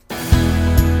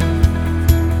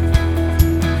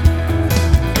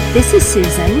This is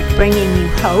Susan, bringing you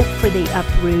hope for the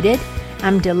uprooted.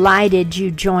 I'm delighted you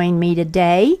joined me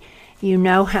today. You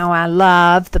know how I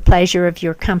love the pleasure of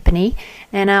your company,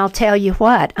 and I'll tell you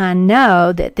what, I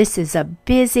know that this is a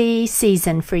busy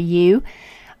season for you.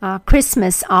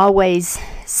 Christmas always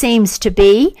seems to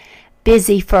be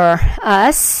busy for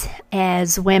us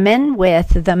as women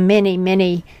with the many,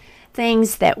 many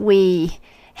things that we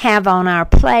have on our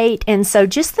plate. And so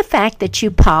just the fact that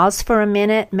you pause for a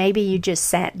minute, maybe you just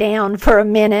sat down for a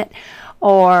minute,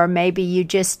 or maybe you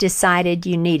just decided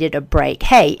you needed a break.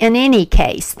 Hey, in any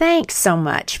case, thanks so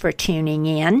much for tuning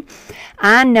in.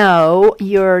 I know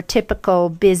your typical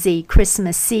busy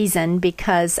Christmas season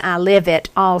because I live it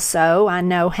also. I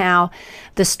know how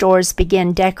the stores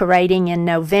begin decorating in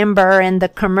November and the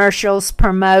commercials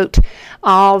promote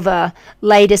all the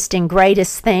latest and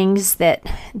greatest things that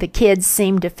the kids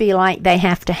seem to feel like they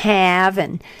have to have,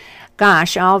 and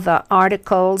gosh, all the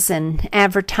articles and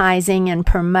advertising and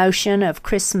promotion of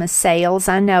Christmas sales.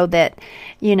 I know that,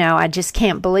 I just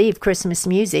can't believe Christmas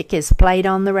music is played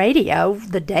on the radio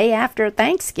the day after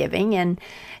Thanksgiving. And,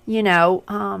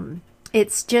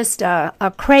 it's just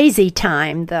a crazy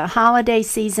time. The holiday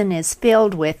season is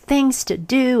filled with things to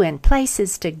do and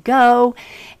places to go.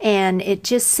 And it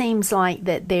just seems like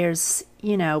that there's,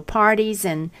 parties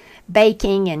and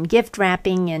baking and gift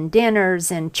wrapping and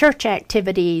dinners and church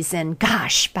activities. And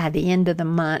gosh, by the end of the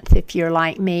month, if you're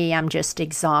like me, I'm just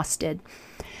exhausted.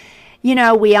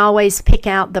 We always pick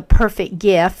out the perfect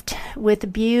gift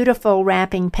with beautiful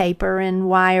wrapping paper and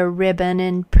wire ribbon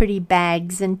and pretty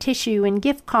bags and tissue and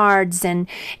gift cards. And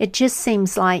it just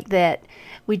seems like that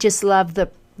we just love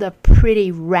the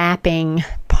pretty wrapping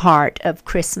part of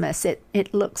Christmas.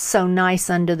 It looks so nice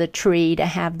under the tree to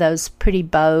have those pretty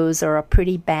bows or a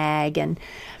pretty bag. And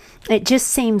it just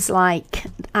seems like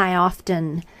I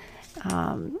often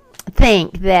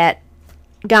think that,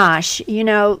 gosh,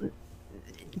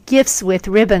 gifts with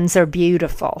ribbons are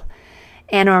beautiful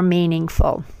and are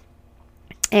meaningful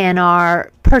and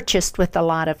are purchased with a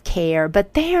lot of care.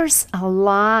 But there's a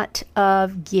lot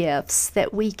of gifts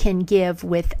that we can give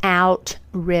without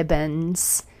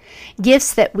ribbons.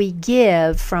 Gifts that we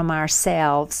give from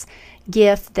ourselves.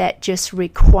 Gift that just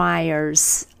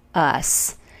requires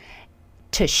us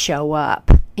to show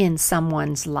up in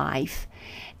someone's life.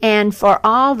 And for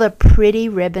all the pretty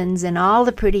ribbons and all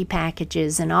the pretty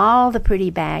packages and all the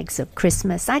pretty bags of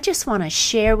Christmas, I just want to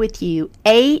share with you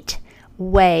 8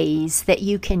 ways that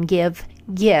you can give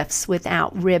gifts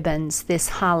without ribbons this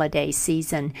holiday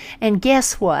season. And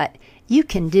guess what? You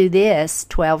can do this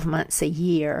 12 months a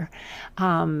year.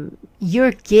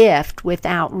 Your gift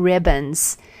without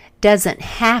ribbons doesn't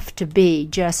have to be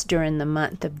just during the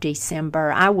month of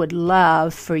December. I would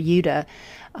love for you to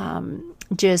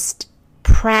just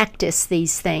practice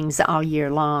these things all year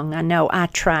long. I know I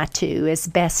try to as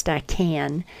best I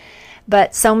can.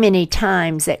 But so many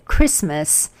times at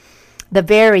Christmas, the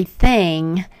very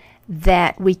thing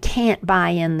that we can't buy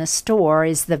in the store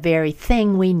is the very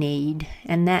thing we need.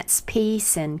 And that's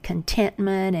peace and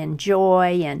contentment and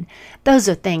joy. And those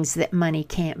are things that money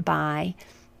can't buy.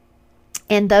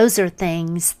 And those are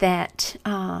things that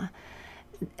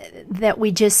that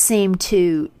we just seem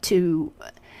to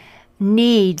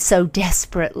need so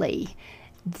desperately,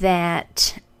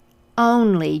 that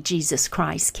only Jesus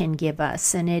Christ can give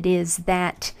us. And it is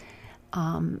that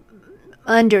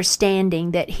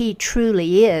understanding that He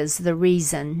truly is the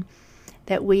reason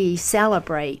that we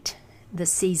celebrate the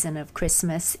season of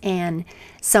Christmas. And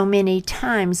so many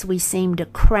times we seem to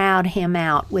crowd Him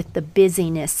out with the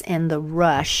busyness and the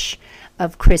rush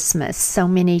of Christmas. So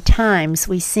many times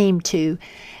we seem to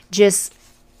just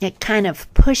kind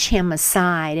of push Him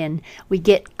aside, and we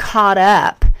get caught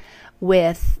up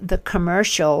with the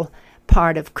commercial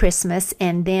part of Christmas,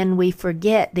 and then we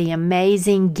forget the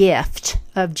amazing gift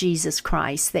of Jesus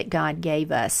Christ that God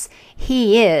gave us.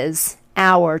 He is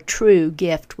our true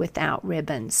gift without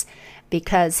ribbons,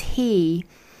 because He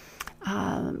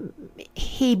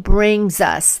brings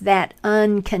us that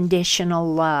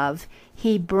unconditional love.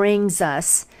 He brings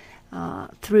us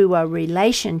through a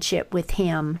relationship with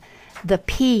Him the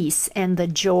peace and the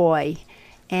joy,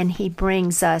 and He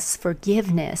brings us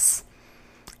forgiveness,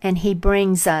 and He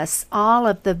brings us all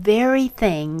of the very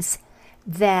things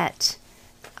that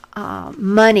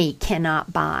money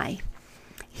cannot buy.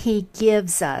 He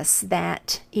gives us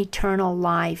that eternal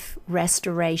life,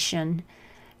 restoration,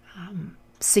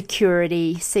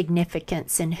 security,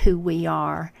 significance in who we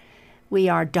are. We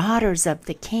are daughters of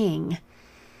the King.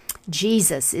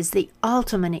 Jesus is the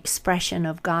ultimate expression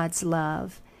of God's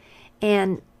love.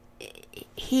 And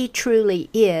He truly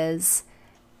is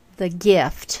the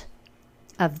gift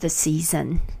of the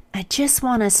season. I just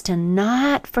want us to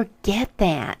not forget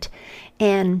that.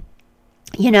 And,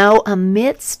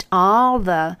 amidst all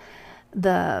the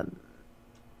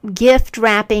gift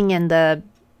wrapping and the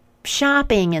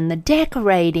shopping and the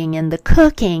decorating and the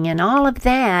cooking and all of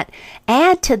that,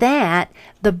 add to that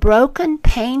the broken,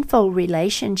 painful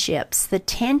relationships, the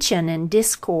tension and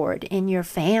discord in your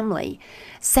family,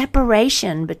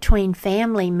 separation between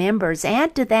family members.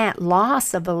 Add to that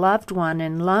loss of a loved one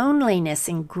and loneliness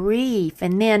and grief.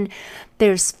 And then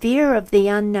there's fear of the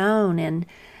unknown and,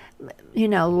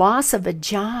 loss of a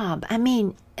job. I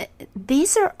mean,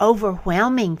 these are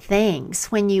overwhelming things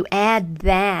when you add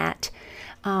that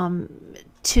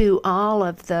to all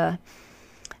of the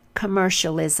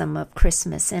commercialism of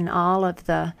Christmas and all of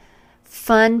the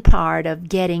fun part of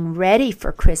getting ready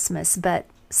for Christmas. But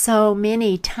so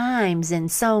many times in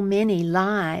so many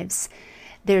lives,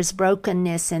 there's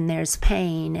brokenness and there's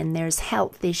pain and there's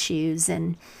health issues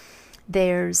and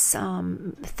there's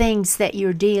things that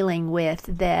you're dealing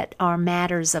with that are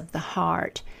matters of the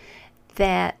heart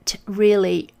that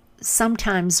really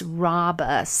sometimes rob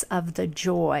us of the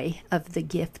joy of the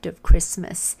gift of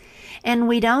Christmas. And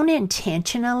we don't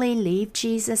intentionally leave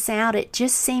Jesus out. It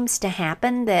just seems to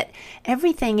happen that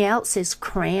everything else is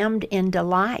crammed into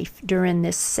life during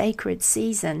this sacred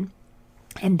season.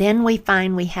 And then we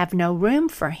find we have no room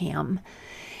for him.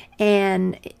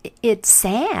 And it's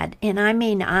sad. And I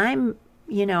mean, I'm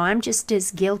just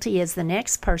as guilty as the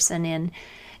next person in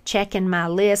checking my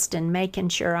list and making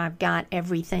sure I've got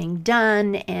everything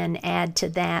done, and add to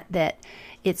that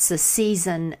it's a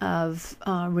season of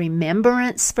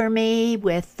remembrance for me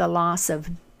with the loss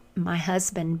of my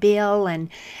husband Bill,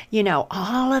 and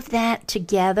all of that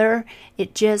together,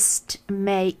 it just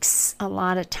makes a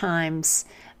lot of times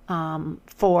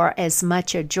for as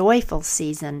much a joyful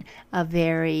season a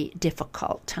very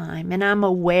difficult time. And I'm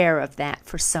aware of that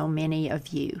for so many of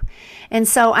you. And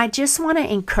so I just want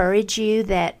to encourage you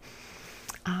that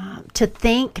to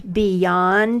think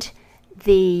beyond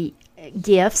the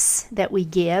gifts that we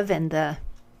give and the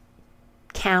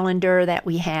calendar that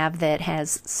we have that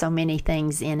has so many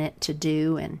things in it to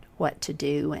do and what to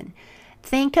do, and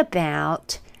think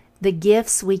about the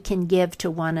gifts we can give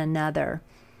to one another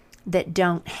that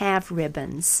don't have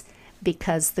ribbons,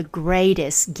 because the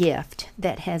greatest gift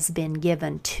that has been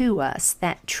given to us,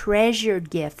 that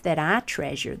treasured gift that I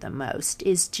treasure the most,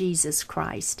 is Jesus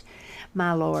Christ,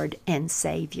 my Lord and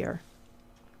Savior.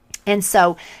 And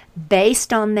so,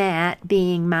 based on that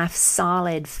being my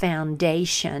solid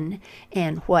foundation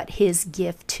and what his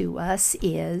gift to us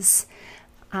is,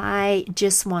 I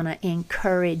just want to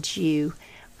encourage you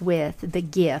with the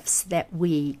gifts that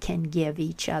we can give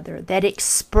each other that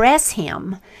express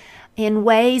him in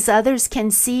ways others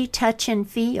can see, touch, and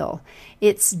feel.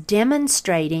 It's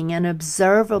demonstrating an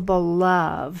observable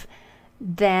love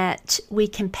that we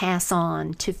can pass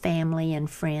on to family and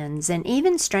friends and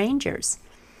even strangers.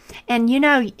 And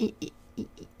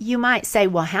you might say,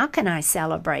 well, how can I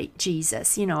celebrate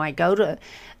Jesus? I go to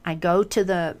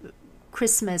the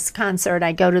Christmas concert,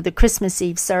 I go to the Christmas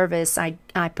Eve service, I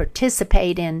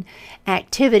participate in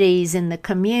activities in the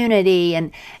community,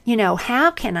 and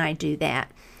how can I do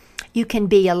that? You can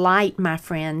be a light, my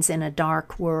friends, in a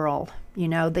dark world.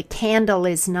 The candle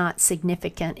is not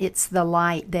significant, it's the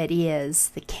light that is.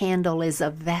 The candle is a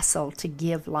vessel to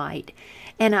give light,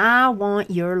 and I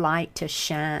want your light to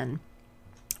shine.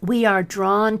 We are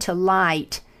drawn to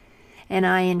light, and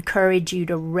I encourage you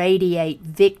to radiate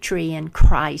victory in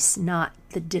Christ, not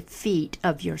the defeat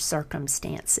of your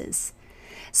circumstances.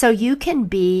 So you can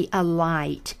be a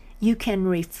light. You can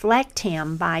reflect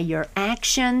him by your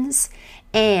actions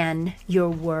and your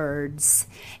words.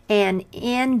 And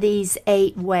in these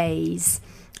 8 ways,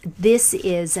 this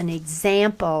is an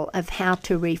example of how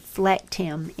to reflect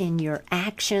him in your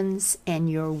actions and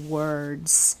your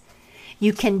words.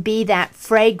 You can be that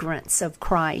fragrance of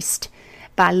Christ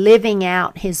by living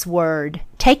out his word.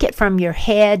 Take it from your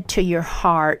head to your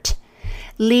heart.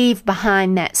 Leave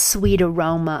behind that sweet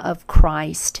aroma of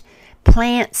Christ.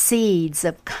 Plant seeds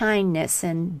of kindness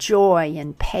and joy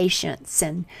and patience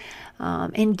and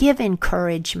give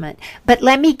encouragement. But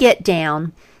let me get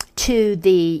down to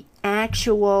the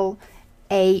actual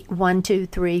 8, 1, 2,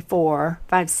 3, 4,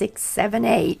 5, 6, 7,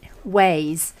 8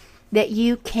 ways that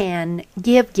you can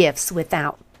give gifts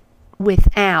without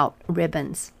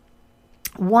ribbons.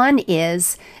 One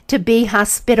is to be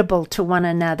hospitable to one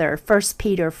another, 1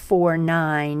 Peter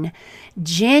 4:9.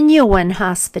 Genuine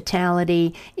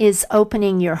hospitality is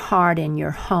opening your heart and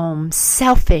your home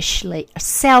selflessly,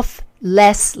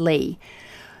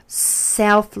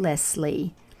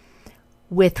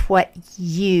 with what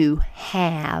you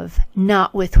have,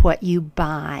 not with what you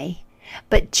buy.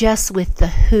 but just with the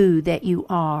who that you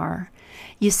are.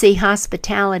 You see,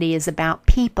 hospitality is about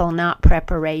people, not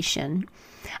preparation.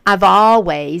 I've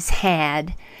always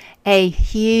had a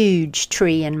huge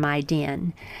tree in my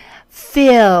den,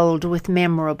 filled with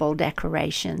memorable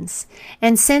decorations.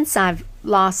 And since I've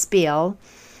lost Bill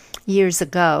years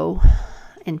ago,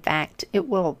 in fact,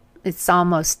 it's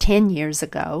almost 10 years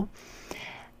ago,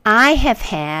 I have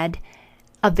had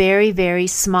a very, very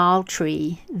small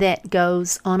tree that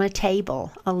goes on a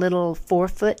table, a little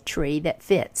 4-foot tree that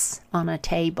fits on a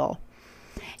table.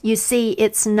 You see,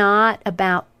 it's not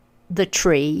about the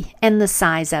tree and the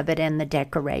size of it and the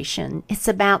decoration. It's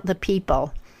about the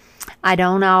people. I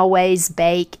don't always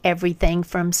bake everything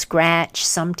from scratch.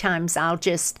 Sometimes I'll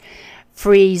just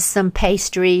freeze some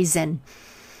pastries and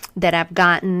that I've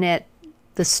gotten at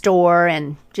the store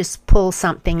and just pull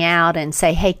something out and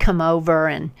say, hey, come over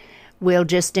and we'll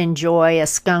just enjoy a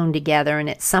scone together. And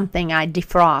it's something I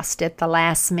defrost at the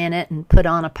last minute and put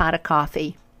on a pot of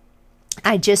coffee.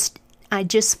 I just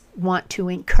want to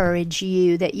encourage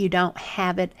you that you don't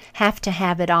have to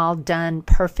have it all done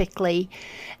perfectly,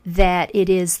 that it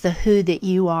is the who that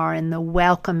you are and the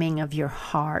welcoming of your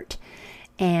heart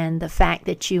and the fact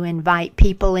that you invite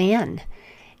people in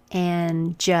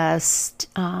and just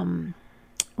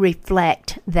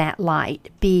reflect that light,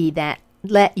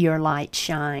 let your light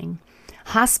shine.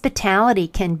 Hospitality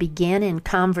can begin in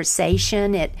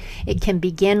conversation. It can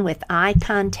begin with eye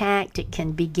contact. It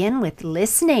can begin with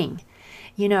listening.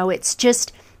 You know, it's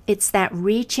that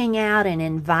reaching out and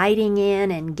inviting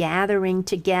in and gathering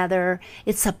together.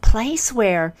 It's a place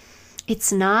where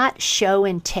it's not show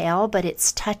and tell, but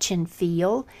it's touch and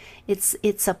feel.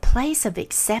 It's a place of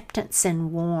acceptance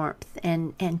and warmth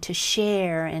and to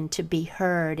share and to be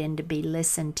heard and to be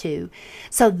listened to.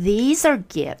 So these are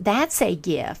gifts. That's a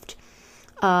gift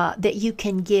that you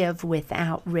can give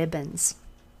without ribbons.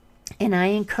 And I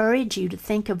encourage you to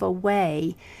think of a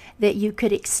way that you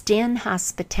could extend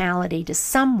hospitality to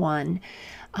someone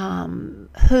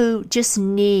who just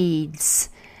needs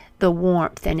the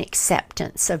warmth and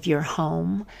acceptance of your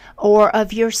home or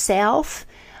of yourself.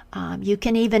 You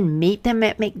can even meet them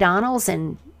at McDonald's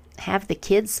and have the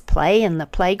kids play in the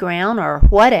playground or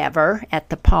whatever at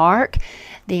the park.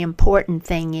 The important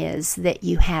thing is that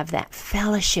you have that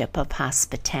fellowship of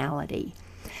hospitality.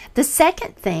 The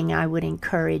second thing I would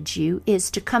encourage you is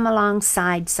to come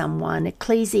alongside someone.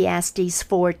 Ecclesiastes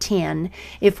 4:10,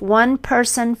 if one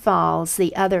person falls,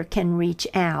 the other can reach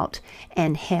out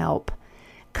and help.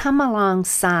 Come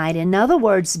alongside. In other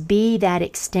words, be that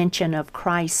extension of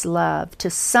Christ's love to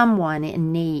someone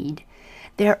in need.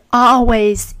 There's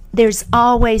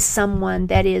always someone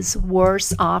that is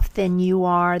worse off than you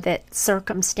are, that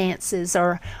circumstances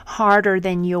are harder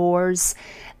than yours,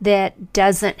 that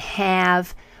doesn't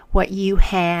have what you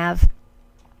have,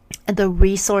 the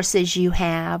resources you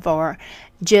have, or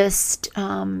just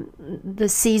the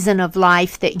season of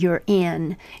life that you're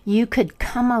in. You could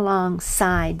come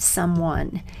alongside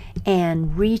someone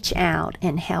and reach out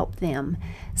and help them.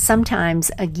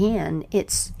 Sometimes, again,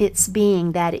 it's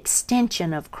being that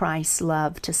extension of Christ's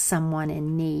love to someone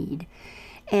in need.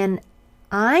 And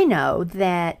I know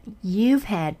that you've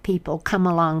had people come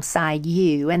alongside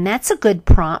you, and that's a good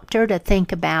prompter to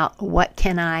think about, what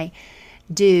can I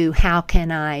do? How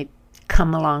can I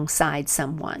come alongside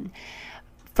someone?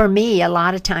 For me, a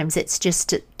lot of times it's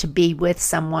just to be with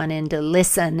someone and to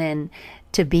listen and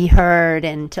to be heard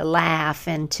and to laugh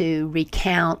and to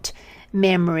recount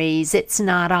memories. It's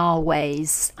not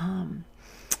always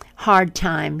hard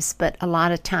times, but a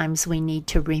lot of times we need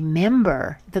to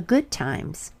remember the good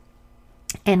times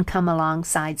and come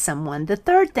alongside someone. The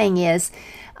third thing is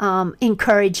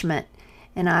encouragement.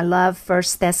 And I love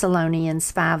 1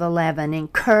 Thessalonians 5:11.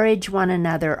 Encourage one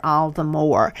another all the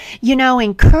more. You know,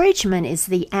 encouragement is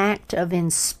the act of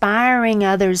inspiring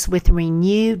others with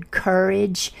renewed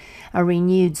courage, a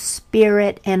renewed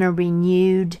spirit, and a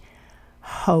renewed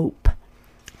hope.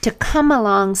 To come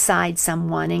alongside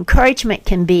someone. Encouragement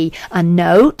can be a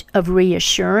note of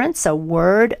reassurance, a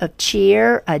word of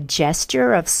cheer, a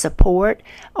gesture of support,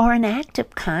 or an act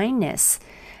of kindness.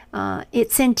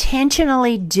 It's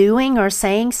intentionally doing or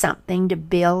saying something to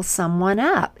build someone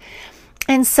up.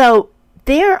 And so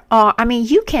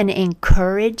you can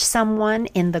encourage someone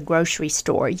in the grocery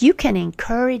store. You can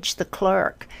encourage the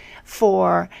clerk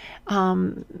for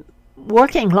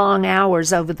working long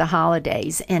hours over the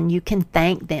holidays, and you can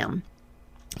thank them.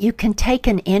 You can take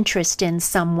an interest in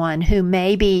someone who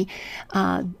maybe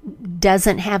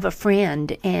doesn't have a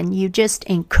friend, and you just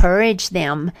encourage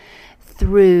them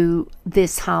through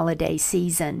this holiday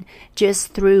season,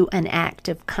 just through an act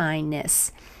of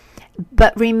kindness.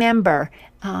 But remember,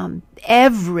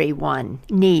 everyone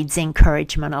needs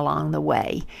encouragement along the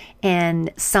way.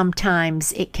 And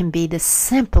sometimes it can be the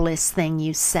simplest thing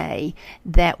you say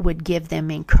that would give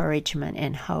them encouragement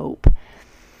and hope.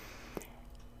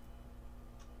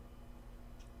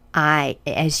 I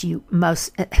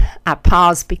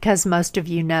pause because most of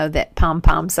you know that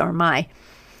pom-poms are my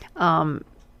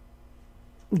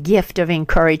gift of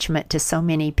encouragement to so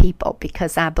many people,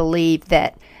 because I believe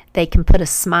that they can put a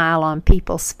smile on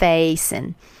people's face,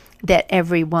 and that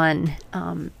everyone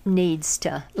needs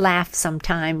to laugh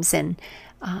sometimes and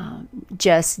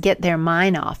just get their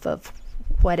mind off of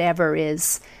whatever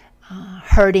is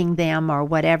hurting them or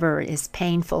whatever is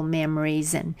painful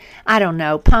memories. And I don't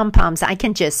know, pom-poms, I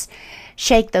can just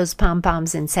shake those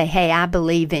pom-poms and say, hey, I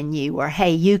believe in you, or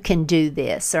hey, you can do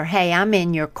this, or hey, I'm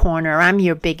in your corner, I'm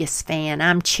your biggest fan,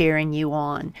 I'm cheering you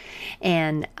on.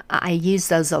 And I use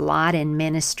those a lot in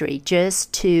ministry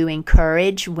just to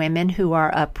encourage women who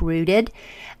are uprooted.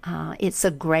 It's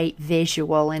a great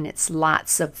visual and it's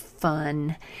lots of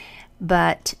fun.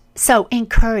 But so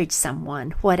encourage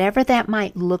someone, whatever that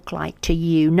might look like to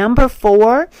you. Number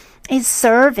 4 is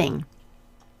serving.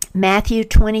 Matthew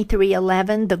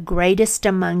 23:11, the greatest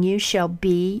among you shall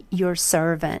be your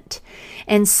servant.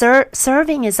 And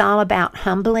serving is all about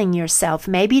humbling yourself,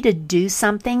 maybe to do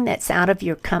something that's out of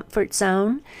your comfort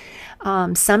zone.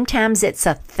 Sometimes it's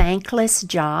a thankless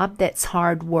job that's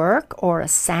hard work or a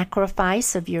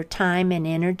sacrifice of your time and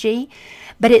energy,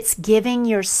 but it's giving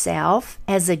yourself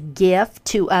as a gift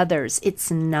to others. It's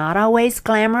not always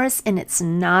glamorous, and it's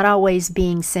not always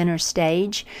being center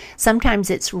stage.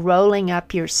 Sometimes it's rolling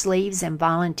up your sleeves and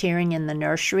volunteering in the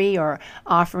nursery, or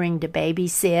offering to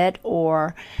babysit,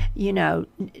 or,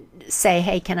 say,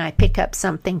 hey, can I pick up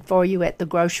something for you at the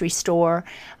grocery store?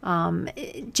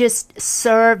 Just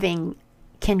serving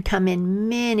can come in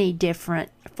many different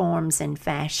forms and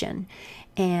fashion.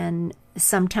 And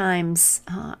sometimes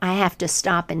I have to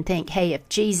stop and think, hey, if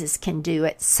Jesus can do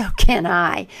it, so can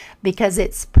I. Because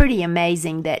it's pretty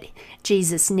amazing that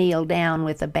Jesus kneeled down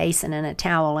with a basin and a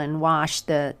towel and washed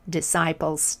the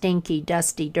disciples' stinky,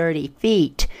 dusty, dirty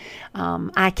feet.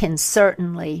 I can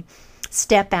certainly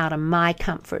step out of my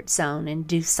comfort zone and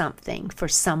do something for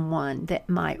someone that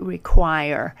might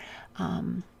require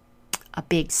a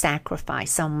big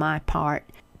sacrifice on my part.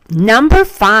 Number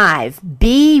 5,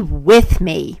 be with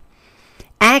me.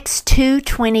 Acts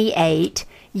 2:28,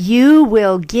 you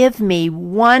will give me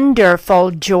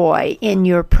wonderful joy in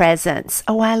your presence.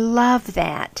 Oh, I love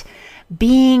that.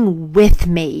 Being with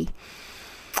me.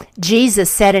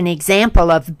 Jesus set an example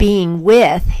of being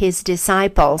with his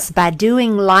disciples by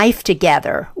doing life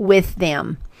together with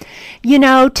them.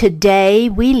 Today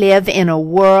we live in a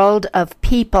world of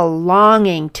people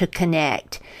longing to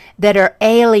connect, that are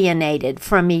alienated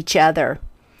from each other.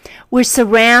 We're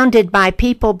surrounded by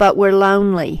people, but we're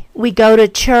lonely. We go to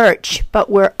church,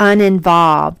 but we're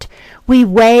uninvolved. We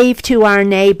wave to our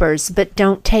neighbors, but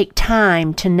don't take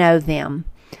time to know them.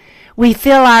 We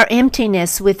fill our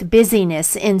emptiness with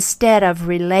busyness instead of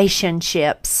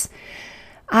relationships.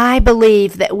 I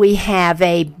believe that we have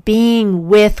a being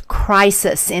with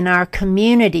crisis in our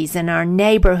communities, in our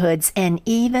neighborhoods, and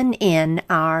even in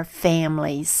our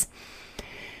families.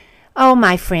 Oh,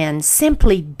 my friends,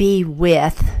 simply be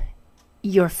with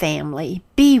your family.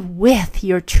 Be with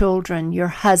your children, your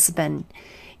husband,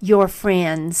 your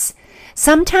friends.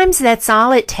 Sometimes that's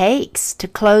all it takes to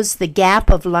close the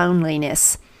gap of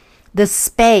loneliness, the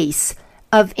space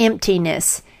of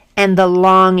emptiness, and the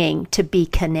longing to be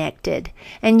connected.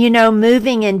 And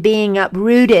moving and being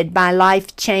uprooted by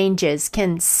life changes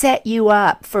can set you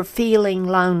up for feeling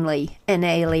lonely and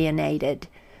alienated.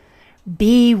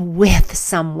 Be with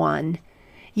someone.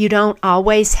 You don't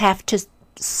always have to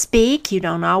speak. You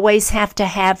don't always have to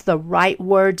have the right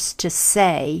words to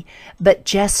say, but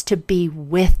just to be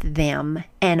with them.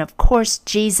 And of course,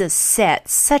 Jesus set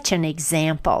such an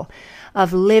example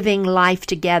of living life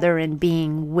together and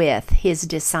being with his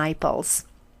disciples.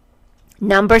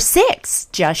 Number 6,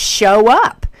 just show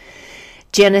up.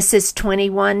 Genesis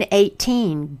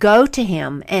 21:18, go to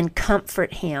him and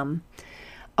comfort him.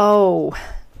 Oh,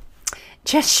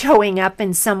 just showing up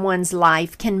in someone's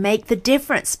life can make the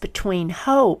difference between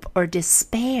hope or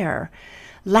despair,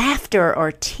 laughter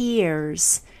or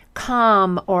tears,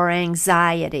 calm or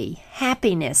anxiety,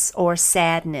 happiness or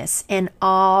sadness, and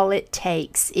all it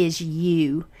takes is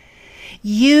you.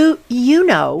 You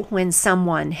know when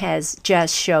someone has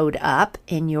just showed up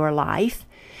in your life.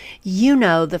 You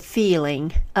know the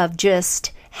feeling of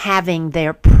just having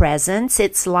their presence.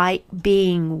 It's like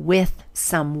being with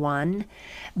someone,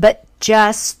 but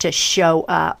just to show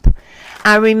up.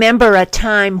 I remember a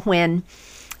time when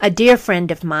A dear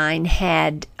friend of mine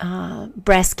had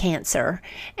breast cancer,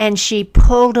 and she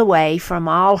pulled away from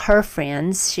all her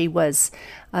friends. She was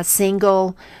a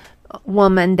single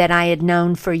woman that I had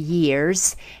known for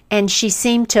years, and she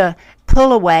seemed to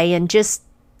pull away and just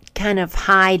kind of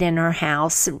hide in her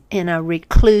house in a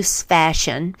recluse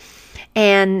fashion.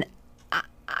 And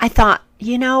I thought,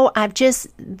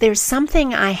 there's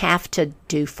something I have to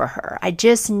do for her. I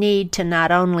just need to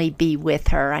not only be with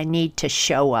her, I need to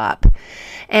show up.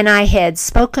 And I had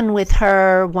spoken with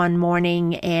her one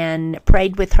morning and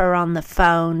prayed with her on the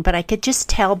phone, but I could just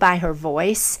tell by her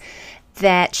voice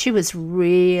that she was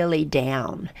really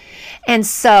down. And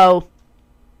so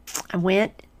I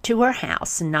went to her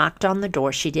house and knocked on the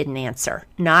door. She didn't answer.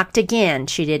 Knocked again.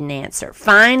 She didn't answer.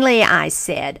 Finally, I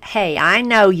said, "Hey, I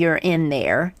know you're in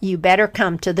there. You better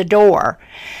come to the door."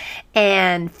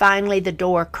 And finally, the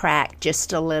door cracked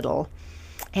just a little.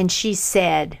 And she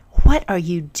said, "What are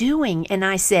you doing?" And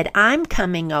I said, "I'm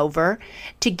coming over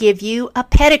to give you a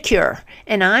pedicure,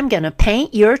 and I'm going to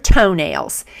paint your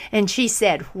toenails." And she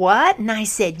said, "What?" And I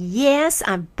said, "Yes,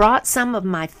 I brought some of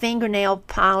my fingernail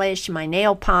polish, my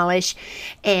nail polish,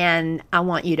 and I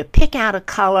want you to pick out a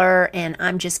color, and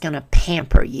I'm just going to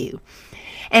pamper you."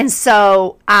 And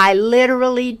so I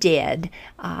literally did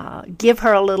give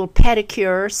her a little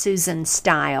pedicure, Susan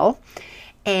style,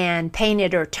 and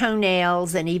painted her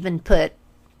toenails and even put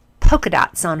polka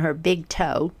dots on her big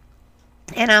toe.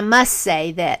 And I must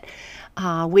say that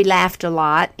we laughed a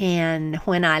lot, and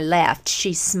when I left,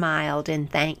 she smiled and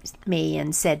thanked me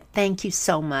and said, "Thank you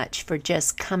so much for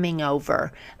just coming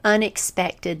over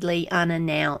unexpectedly,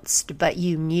 unannounced, but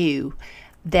you knew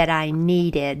that I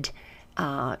needed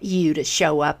you to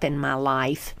show up in my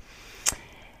life."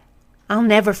 I'll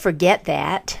never forget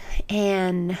that,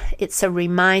 and it's a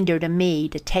reminder to me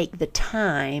to take the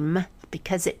time,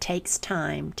 because it takes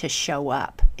time to show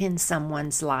up in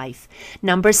someone's life.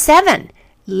 Number 7,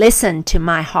 listen to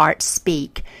my heart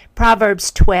speak. Proverbs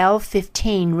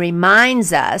 12:15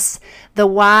 reminds us the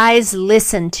wise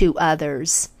listen to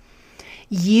others.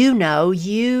 You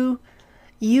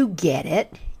get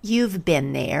it. You've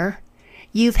been there.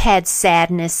 You've had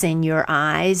sadness in your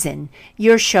eyes, and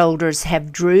your shoulders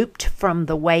have drooped from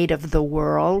the weight of the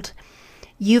world.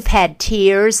 You've had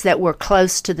tears that were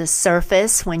close to the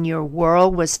surface when your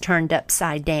world was turned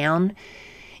upside down.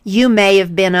 You may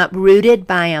have been uprooted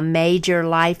by a major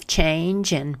life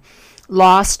change and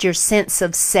lost your sense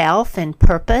of self and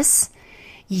purpose.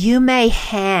 You may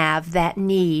have that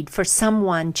need for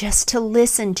someone just to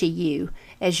listen to you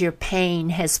as your pain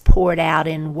has poured out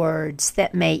in words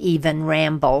that may even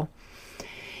ramble.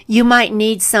 You might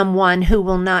need someone who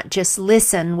will not just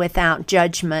listen without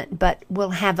judgment, but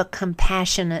will have a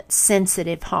compassionate,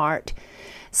 sensitive heart.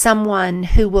 Someone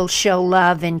who will show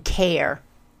love and care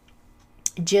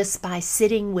just by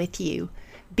sitting with you,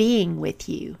 being with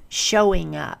you,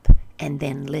 showing up, and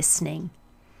then listening.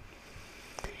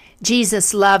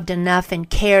 Jesus loved enough and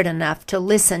cared enough to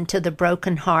listen to the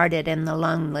brokenhearted and the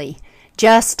lonely.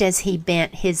 Just as he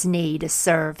bent his knee to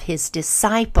serve his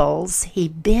disciples, he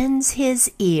bends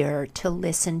his ear to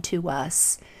listen to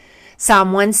us.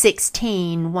 Psalm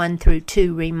 116,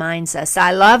 1-2 reminds us,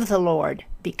 "I love the Lord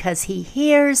because he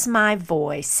hears my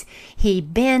voice. He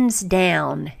bends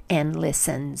down and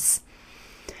listens."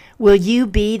 Will you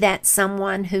be that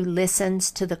someone who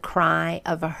listens to the cry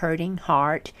of a hurting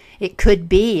heart? It could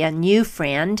be a new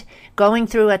friend going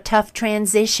through a tough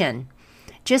transition.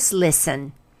 Just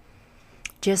listen.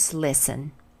 Just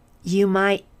listen. You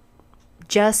might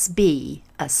just be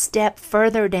a step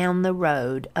further down the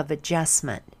road of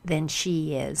adjustment than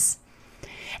she is.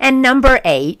 And number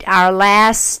 8, our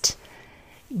last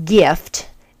gift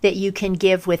that you can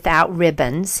give without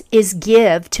ribbons is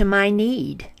give to my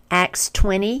need. Acts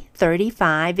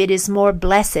 20:35, it is more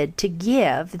blessed to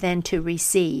give than to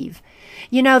receive.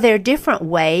 There are different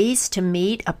ways to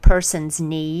meet a person's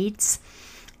needs,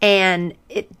 and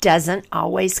it doesn't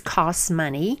always cost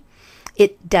money.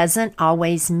 It doesn't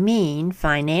always mean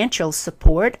financial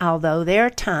support, although there are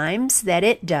times that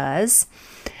it does.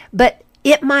 But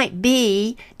it might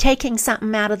be taking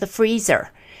something out of the freezer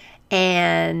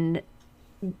and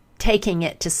taking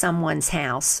it to someone's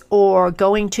house, or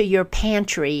going to your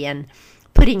pantry and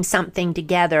putting something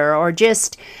together, or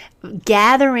just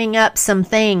gathering up some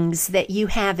things that you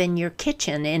have in your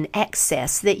kitchen in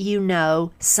excess that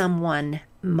someone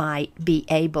might be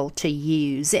able to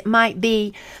use. It might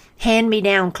be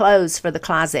hand-me-down clothes for the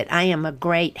closet. I am a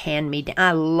great hand-me-down.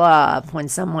 I love when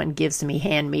someone gives me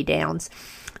hand-me-downs.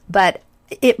 But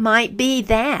it might be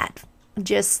that,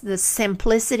 just the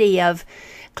simplicity of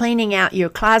cleaning out your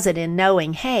closet and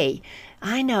knowing, hey,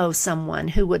 I know someone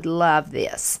who would love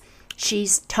this.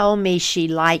 she's told me she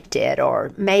liked it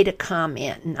or made a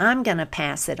comment, and I'm going to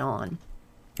pass it on.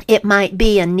 It might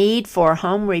be a need for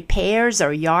home repairs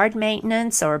or yard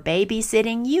maintenance or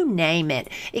babysitting, you name it.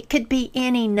 It could be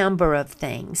any number of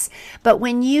things. But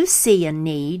when you see a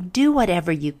need, do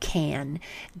whatever you can.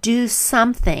 Do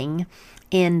something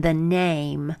in the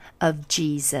name of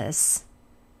Jesus.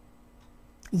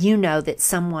 You know that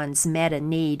someone's met a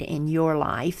need in your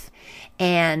life,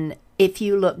 and if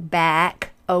you look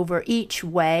back over each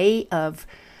way of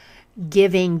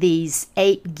giving these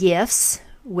 8 gifts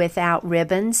without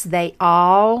ribbons, they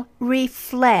all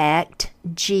reflect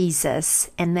Jesus,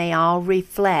 and they all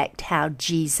reflect how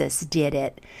Jesus did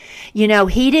it. You know,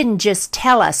 he didn't just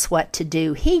tell us what to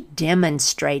do, he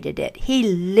demonstrated it. He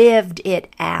lived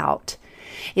it out.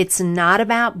 It's not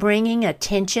about bringing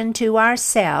attention to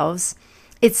ourselves.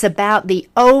 It's about the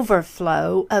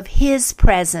overflow of his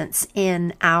presence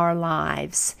in our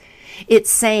lives.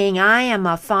 It's saying, I am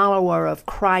a follower of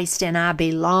Christ and I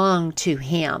belong to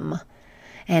him.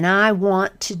 And I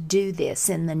want to do this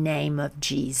in the name of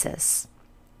Jesus.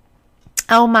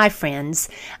 Oh, my friends,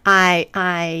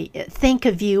 I think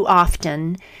of you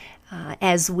often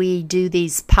as we do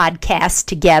these podcasts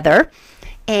together.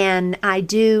 And I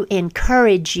do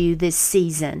encourage you this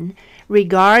season,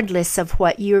 regardless of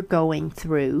what you're going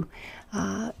through,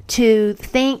 to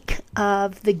think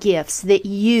of the gifts that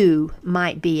you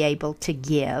might be able to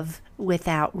give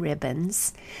without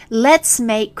ribbons. Let's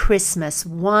make Christmas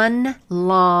one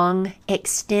long,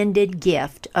 extended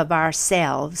gift of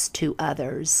ourselves to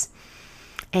others.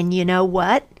 And you know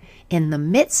what? In the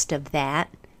midst of that,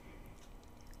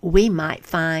 we might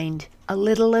find a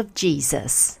little of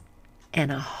Jesus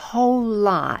and a whole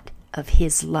lot of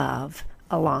his love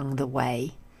along the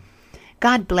way.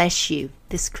 God bless you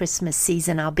this Christmas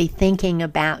season. I'll be thinking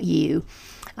about you.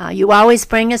 You always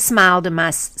bring a smile to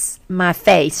my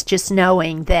face, just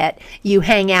knowing that you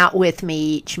hang out with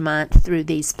me each month through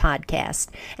these podcasts.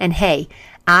 And hey,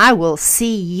 I will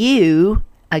see you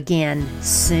again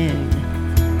soon.